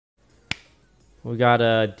We got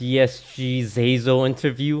a DSG Zazo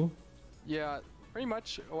interview. Yeah, pretty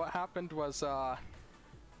much what happened was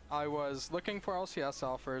I was looking for LCS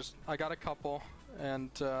offers. I got a couple, and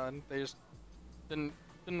they just didn't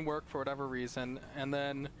work for whatever reason. And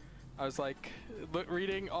then I was like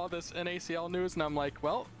reading all this NACL news, and I'm like,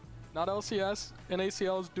 well, not LCS.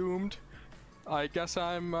 NACL is doomed. I guess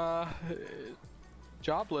I'm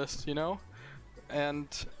jobless, you know? And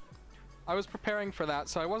I was preparing for that,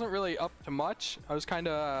 so I wasn't really up to much. I was kind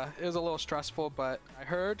of, it was a little stressful, but I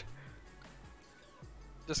heard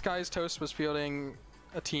Disguised Toast was fielding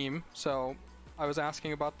a team, so I was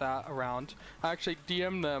asking about that around. I actually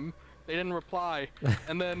DM'd them, they didn't reply,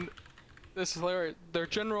 and then this is hilarious. Their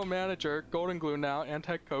general manager, Golden Glue now, and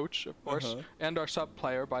head coach, of course, and our sub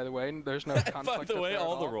player, by the way. There's no conflict. By the way,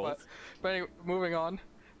 all the roles. But anyway, moving on.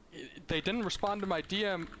 They didn't respond to my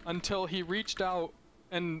DM until he reached out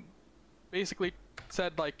and basically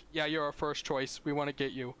said like, "Yeah, you're our first choice. We want to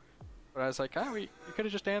get you." But I was like, "Ah, you could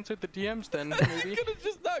have just answered the DMs then, maybe." You could have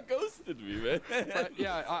just not ghosted me, man. But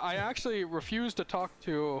yeah, I actually refused to talk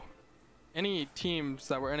to any teams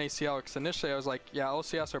that were NACL because initially I was like, "Yeah,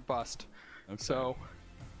 LCS or bust." Okay. So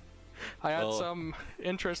I had some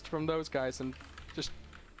interest from those guys, and just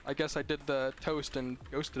I guess I did the toast and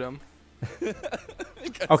ghosted them.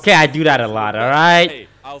 Okay, I do that a lot, alright? Hey,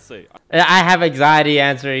 I'll say. I have anxiety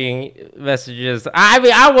answering messages. I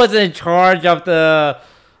mean, I wasn't in charge of the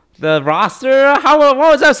roster. What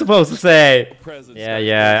was I supposed to say?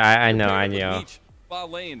 Yeah, I know. You know,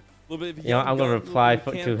 I'm gonna reply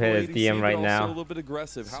to his DM right now.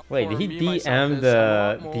 Wait, did he DM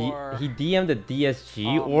the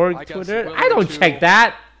DSG org Twitter? I don't check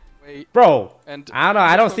that, bro. I don't know.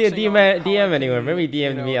 I don't see a DM anywhere. Maybe he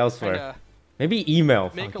DM'd me elsewhere. Maybe email.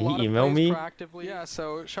 Did he email me? Yeah.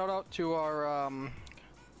 So shout out to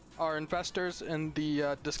our investors in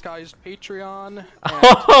the Disguised Patreon.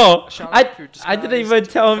 Oh, I didn't even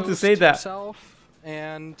tell him to say that.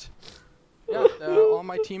 And yeah, all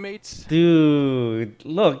my teammates. Dude,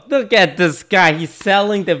 look at this guy. He's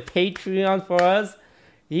selling the Patreon for us.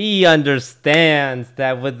 He understands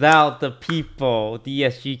that without the people,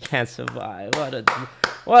 DSG can't survive.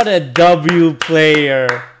 What a W player.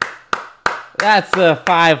 That's a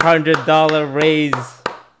 $500 raise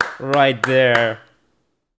right there.